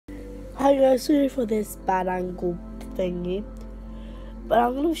Hi guys, sorry for this bad angle thingy, but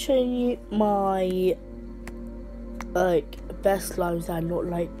I'm gonna show you my best slimes that are not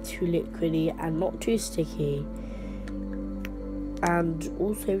too liquidy and not too sticky, and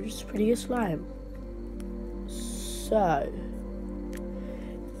also just pretty good slime. So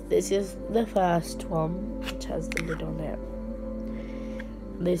this is the first one, which has the lid on it.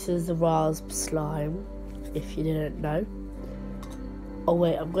 This is the rasp slime, if you didn't know. Oh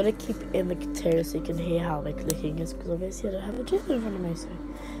wait, I'm gonna keep it in the container so you can hear how the clicking is, because obviously I don't have a jiffy in front of me, so.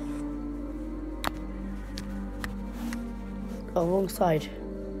 Oh, wrong side.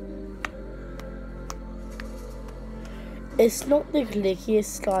 It's not the clickiest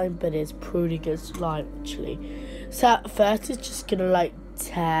slime, but it's pretty good slime actually. So at first it's just gonna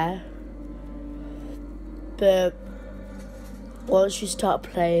tear, but once you start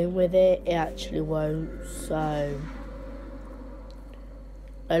playing with it, it actually won't. So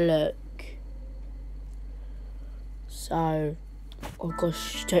look. So, oh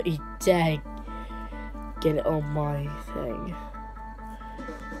gosh, don't you dare get it on my thing.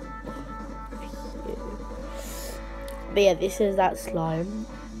 But yeah, this is that slime.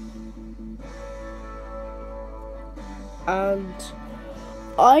 And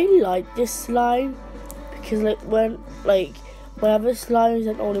I like this slime because whenever slimes,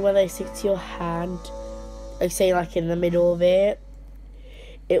 and only when they stick to your hand, say in the middle of it,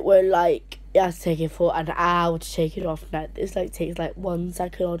 it will you have to take it for an hour to take it off. Now this takes 1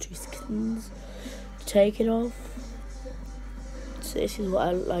 second or 2 seconds to take it off. So this is what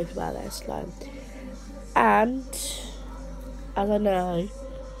I like about that slime. And as I know,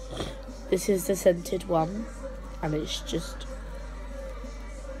 this is the scented one, and it just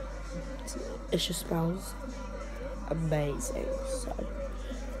smells amazing. So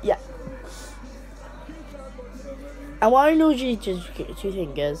yeah. And why don't you just get 2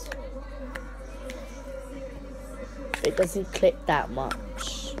 fingers? It doesn't click that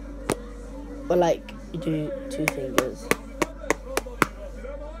much. Or you do 2 fingers.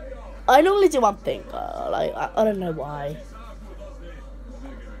 I normally do 1 finger. I don't know why.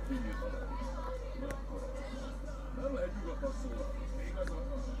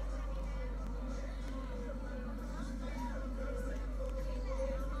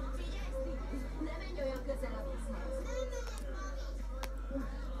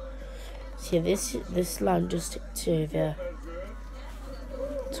 See, this slime just stick to the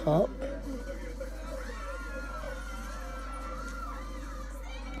top.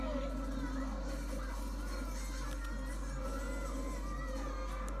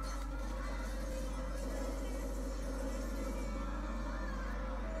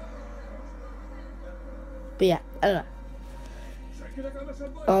 But yeah, I don't know.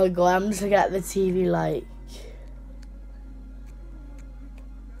 Oh god, I'm just looking at the TV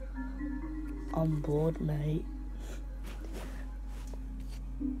on board, mate.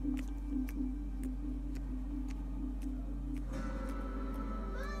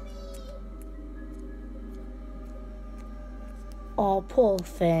 Oh, poor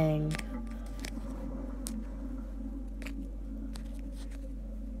thing.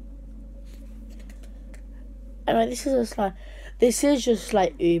 Anyway, this is a slime. This is just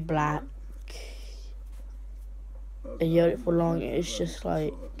ooh black. And you hold it for long, it's just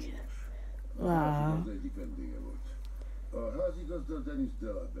wow.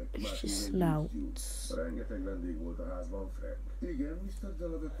 It just smells.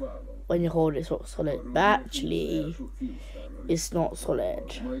 When you hold it, it's not solid. But actually, it's not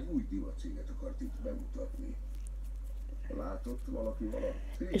solid.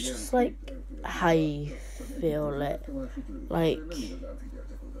 It's just how you feel it.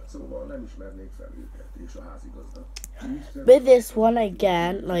 With this one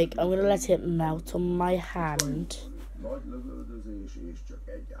again, I'm gonna let it melt on my hand.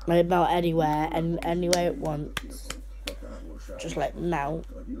 Melt anywhere and anywhere it wants. Just melt,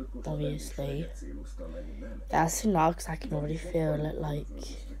 obviously. That's enough because I can already feel it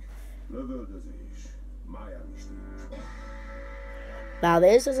Now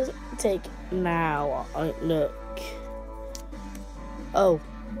this doesn't take now. Look. Oh,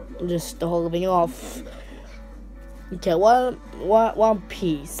 just the whole thing off. Okay, one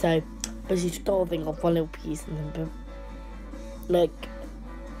piece. So basically just the whole thing off, one little piece, and then look.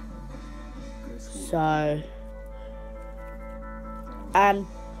 So, and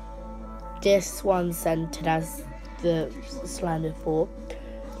this one's scented as the slime before,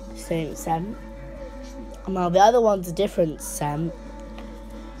 same scent. Now the other one's a different scent.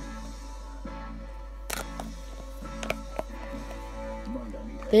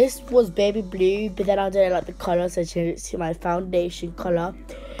 This was baby blue, but then I didn't like the colour, so I changed it to my foundation colour.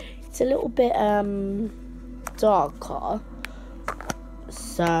 It's a little bit darker.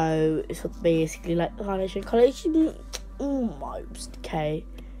 So it's basically like the Carnation collection almost. Okay.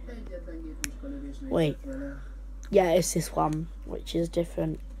 Wait. Yeah, it's this one, which is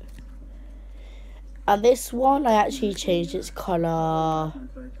different. And this one, I actually changed its colour.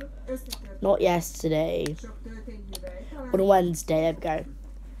 Not yesterday. On Wednesday, there we go.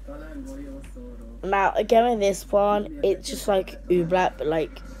 Now, again with this one, it's just like black, but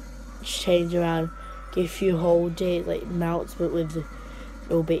like change around. If you hold it, like melts, but with a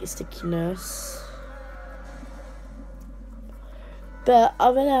little bit of stickiness. But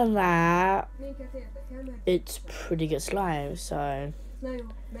other than that, it's pretty good slime, so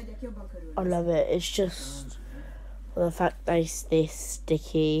I love it. It's just the fact that it's this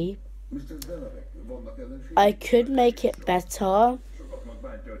sticky. I could make it better.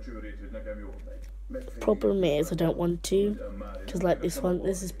 Problem is I don't want to, because like this one,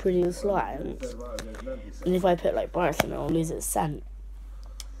 this is pretty good slime, and if I put like Bryson, it'll lose its scent.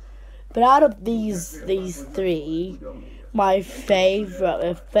 But out of these three, my favourite,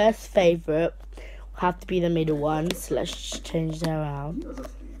 the first favourite, will have to be the middle one. So let's just change that around.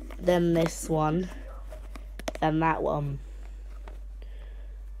 Then this one. Then that one.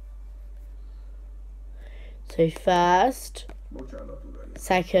 So first,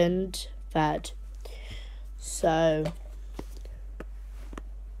 second, third. So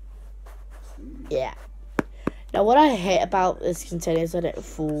yeah. Now what I hate about this container is that it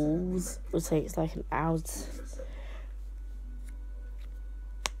falls. It takes like an ounce.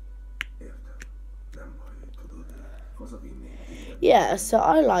 Yeah, so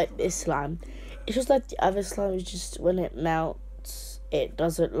I like this slime. It's just like the other slime, is just when it melts, it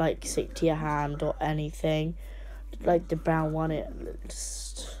doesn't like stick to your hand or anything. Like the brown one, it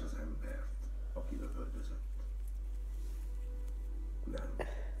just...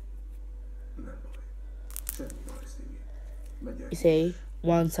 You see,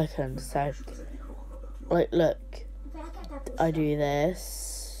 1 second, so, like, look, I do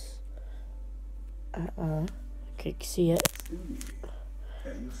this, okay, see it,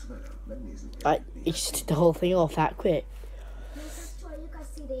 like, it just took the whole thing off that quick,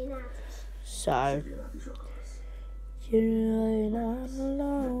 so, you're not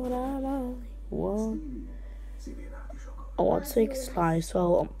alone, I'm only one. I want to make slime,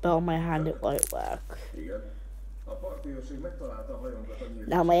 so but on my hand it won't work.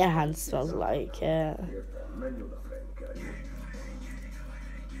 Now my hand smells like it.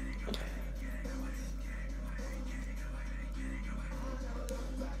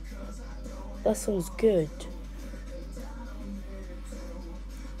 That sounds good.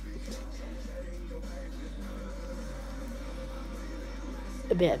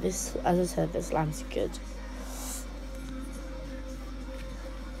 A bit. This, as I said, this lamb's good.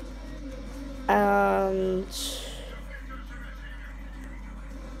 And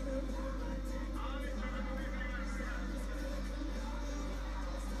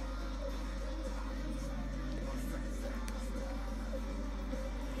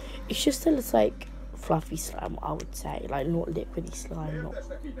it's just a little like fluffy slime, I would say, like not liquidy slime,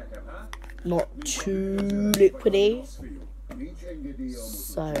 not too liquidy.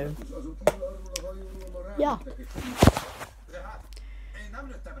 So yeah.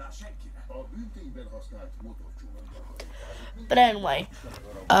 But anyway,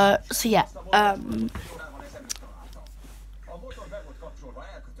 so yeah,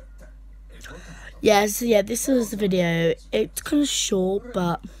 yeah, so yeah, this is the video. It's kind of short,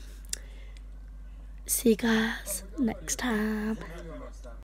 but see you guys next time.